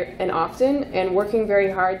work earlier and often, and working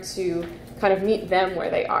very hard to kind of meet them where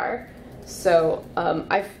they are. So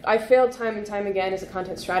I've failed time and time again as a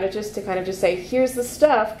content strategist to kind of just say, here's the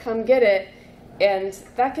stuff, come get it. And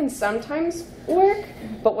that can sometimes work,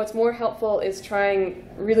 but what's more helpful is trying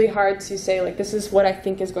really hard to say, this is what I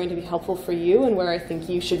think is going to be helpful for you and where I think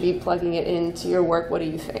you should be plugging it into your work. What do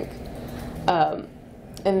you think?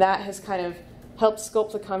 And that has kind of helped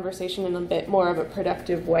sculpt the conversation in a bit more of a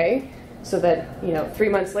productive way, so that 3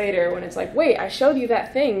 months later, when it's like, wait, I showed you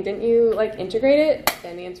that thing, didn't you integrate it?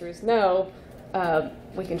 And the answer is no.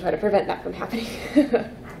 We can try to prevent that from happening.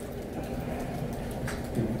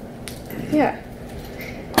 Yeah.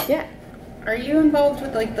 Yeah. Are you involved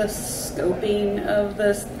with the scoping of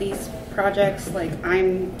these projects?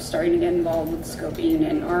 I'm starting to get involved with scoping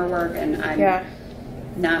in our work, and I'm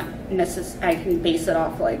not I can base it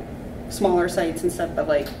off smaller sites and stuff,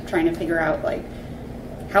 but trying to figure out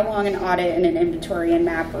how long an audit and an inventory and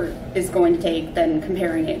map is going to take, then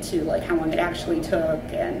comparing it to how long it actually took,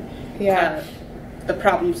 and the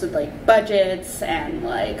problems with budgets and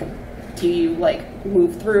do you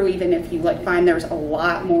move through even if you find there's a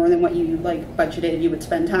lot more than what you budgeted you would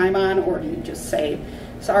spend time on, or do you just say,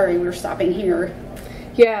 sorry, we're stopping here?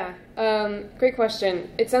 Yeah, great question.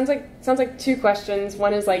 It sounds like two questions.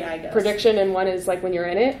 One is prediction, and one is when you're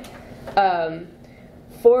in it.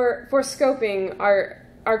 For scoping,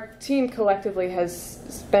 our team collectively has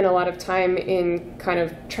spent a lot of time in kind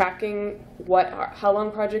of tracking how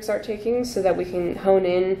long projects are taking, so that we can hone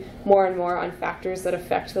in more and more on factors that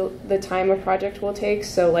affect the time a project will take.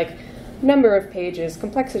 So number of pages,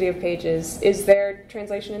 complexity of pages, is there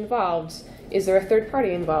translation involved? Is there a third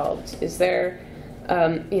party involved? Is there,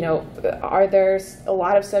 are there a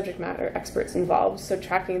lot of subject matter experts involved? So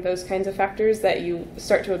tracking those kinds of factors that you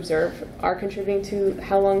start to observe are contributing to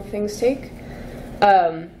how long things take.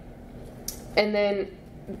 And then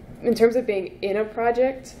in terms of being in a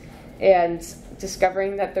project and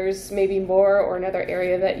discovering that there's maybe more or another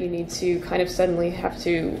area that you need to kind of suddenly have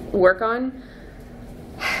to work on.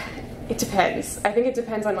 It depends. I think it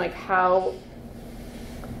depends on like how.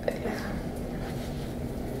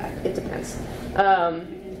 It depends.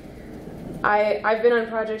 I've been on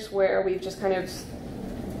projects where we've just kind of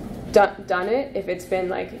done it, if it's been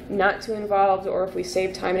like not too involved, or if we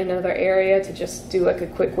save time in another area to just do like a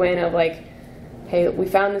quick win of like, hey, we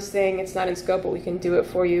found this thing, it's not in scope, but we can do it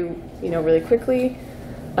for you, you know, really quickly.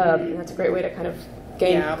 And that's a great way to kind of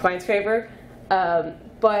gain clients' favor.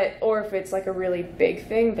 Or if it's like a really big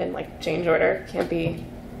thing, then like change order can't be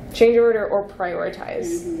change order or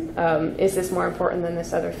prioritize. Is this more important than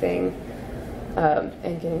this other thing?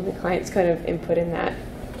 And getting the client's kind of input in that.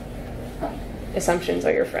 Assumptions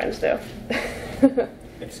are your friends, though.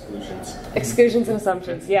 Exclusions. Exclusions and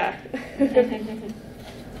assumptions, yeah.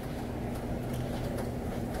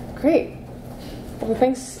 Great. Well,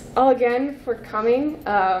 thanks all again for coming.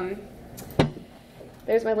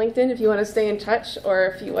 There's my LinkedIn if you want to stay in touch, or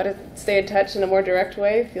if you want to stay in touch in a more direct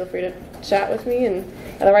way, feel free to chat with me. And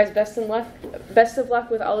otherwise, best of luck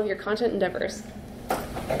with all of your content endeavors.